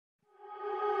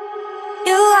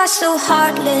are so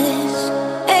heartless,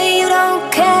 and you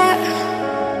don't care.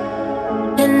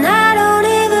 And I don't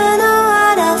even know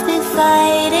what I've been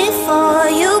fighting for.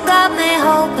 You got me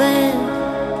hoping,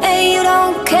 and you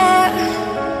don't care.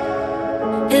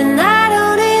 And I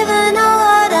don't even know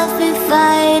what I've been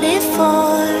fighting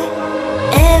for.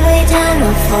 Every time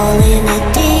I fall in the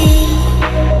deep,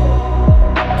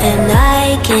 and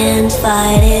I can't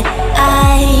fight it,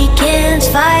 I can't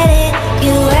fight it.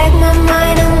 You wreck my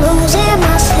mind, I'm losing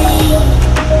my sleep.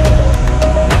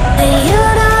 And you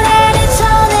know that it's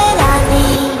all that I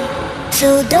need, so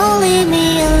don't leave me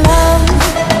alone.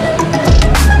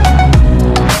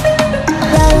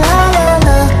 La la la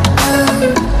la,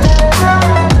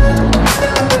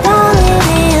 don't leave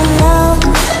me alone.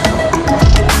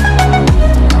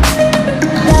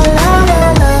 La la la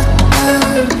la,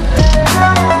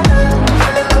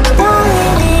 don't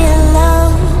leave me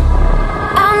alone.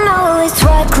 I know it's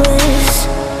reckless,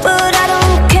 but I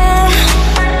don't care.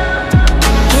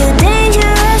 You're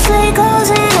dangerously close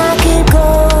and I keep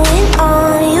going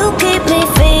on. You keep me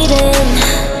fading,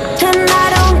 and I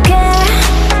don't care.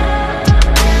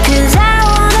 'Cause I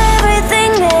want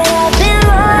everything that I've been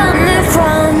running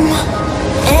from.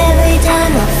 Every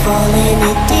time I fall in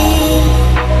it deep,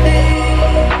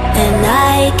 and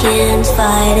I can't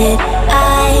fight it,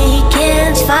 I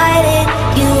can't fight it.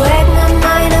 You wreck my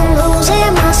mind, I'm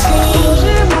losing my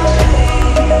sleep.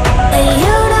 And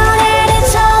you know that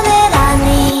it's all that I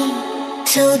need,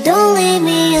 so don't leave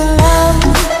me alone.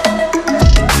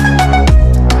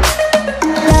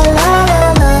 La la la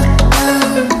la,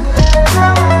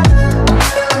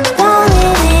 don't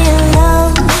leave me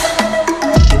alone.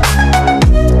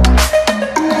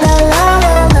 La la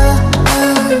la la,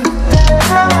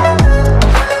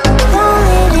 don't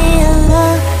leave me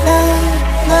alone.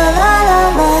 La la la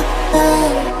la,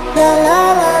 la la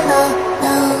la la,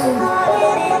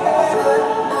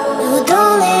 you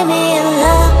don't leave me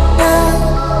alone.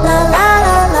 La la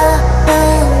la la,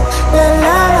 la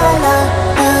la la la,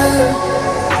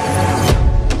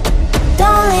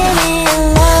 don't leave me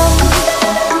alone.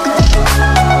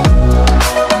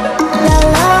 La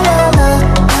la la la,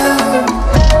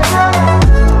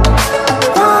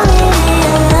 don't leave me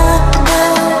alone.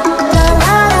 La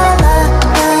la la la,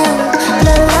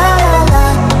 la la la la,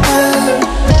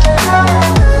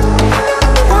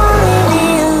 don't leave me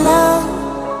alone.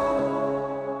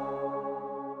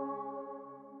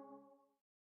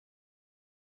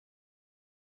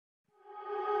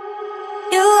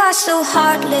 You are so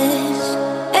heartless,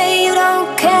 and you don't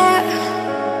care.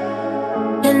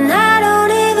 And I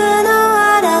don't even know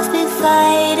what I've been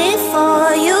fighting for.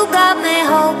 You got me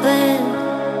hoping,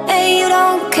 and you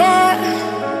don't care.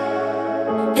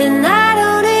 And I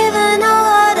don't even know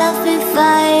what I've been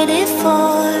fighting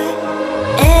for.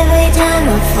 Every time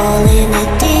I fall in the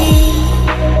deep,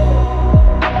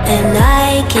 and I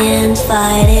can't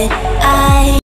fight it, I